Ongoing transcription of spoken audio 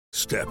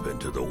Step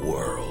into the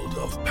world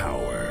of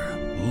power,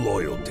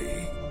 loyalty,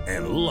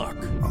 and luck.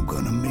 I'm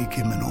gonna make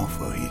him an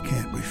offer he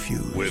can't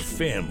refuse. With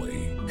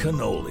family,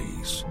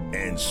 cannolis,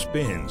 and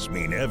spins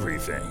mean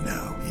everything.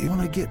 Now, you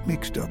wanna get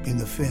mixed up in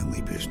the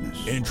family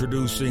business.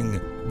 Introducing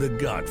The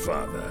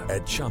Godfather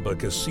at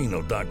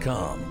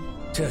ChumbaCasino.com.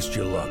 Test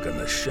your luck in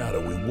the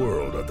shadowy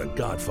world of The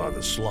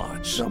Godfather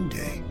slot.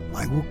 Someday,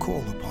 I will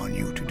call upon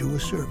you to do a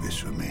service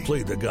for me.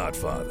 Play The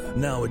Godfather,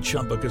 now at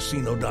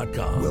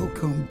ChumbaCasino.com.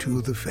 Welcome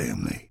to the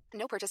family.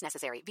 No purchase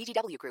necessary.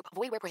 VGW Group.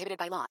 Void where prohibited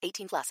by law.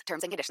 18 plus.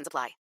 Terms and conditions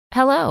apply.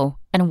 Hello,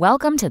 and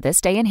welcome to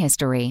This Day in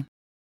History.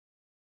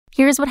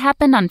 Here's what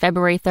happened on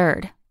February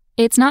 3rd.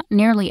 It's not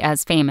nearly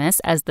as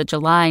famous as the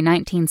July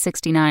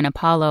 1969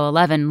 Apollo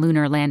 11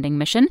 lunar landing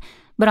mission,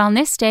 but on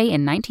this day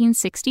in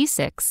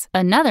 1966,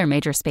 another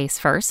major space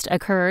first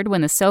occurred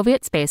when the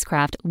Soviet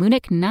spacecraft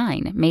Lunik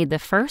 9 made the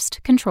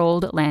first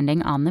controlled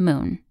landing on the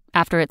moon.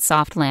 After its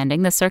soft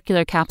landing, the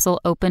circular capsule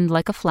opened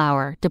like a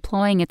flower,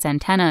 deploying its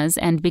antennas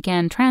and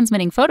began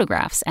transmitting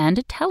photographs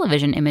and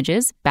television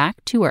images back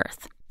to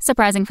Earth.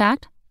 Surprising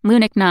fact,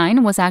 Lunik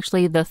 9 was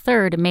actually the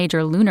third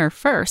major lunar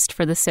first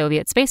for the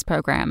Soviet space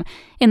program.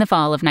 In the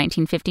fall of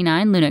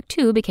 1959, Lunik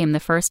 2 became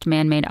the first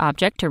man-made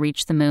object to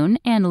reach the moon,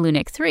 and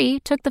Lunik 3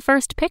 took the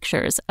first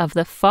pictures of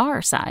the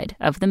far side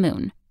of the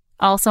moon.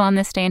 Also on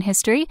this day in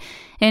history,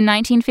 in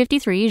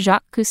 1953,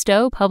 Jacques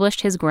Cousteau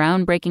published his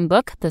groundbreaking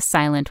book, The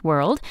Silent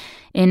World.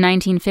 In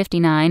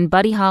 1959,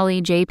 Buddy Holly,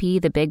 J.P.,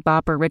 the Big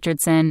Bopper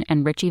Richardson,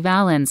 and Ritchie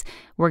Valens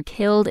were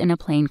killed in a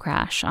plane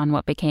crash on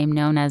what became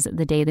known as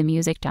the day the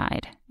music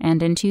died.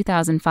 And in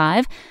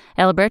 2005,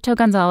 Alberto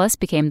Gonzales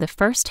became the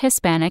first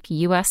Hispanic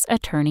U.S.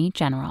 Attorney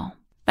General.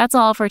 That's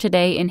all for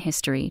today in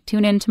history.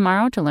 Tune in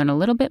tomorrow to learn a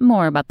little bit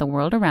more about the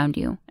world around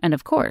you. And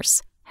of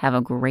course, have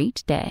a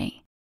great day.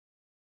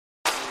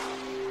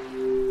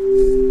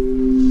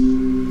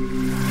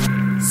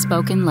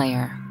 Spoken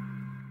Layer.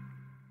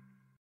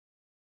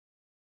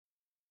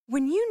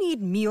 When you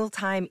need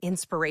mealtime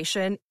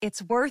inspiration,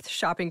 it's worth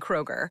shopping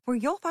Kroger, where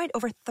you'll find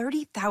over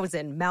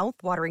 30,000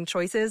 mouth-watering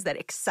choices that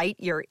excite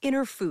your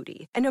inner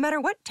foodie. And no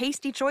matter what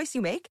tasty choice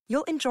you make,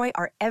 you'll enjoy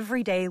our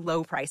everyday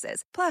low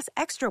prices, plus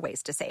extra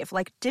ways to save,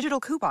 like digital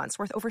coupons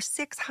worth over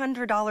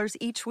 $600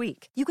 each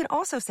week. You can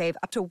also save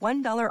up to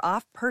 $1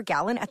 off per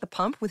gallon at the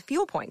pump with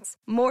fuel points.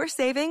 More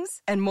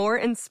savings and more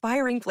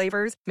inspiring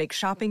flavors make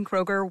shopping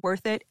Kroger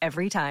worth it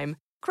every time.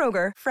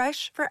 Kroger,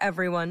 fresh for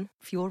everyone.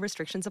 Fuel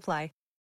restrictions apply.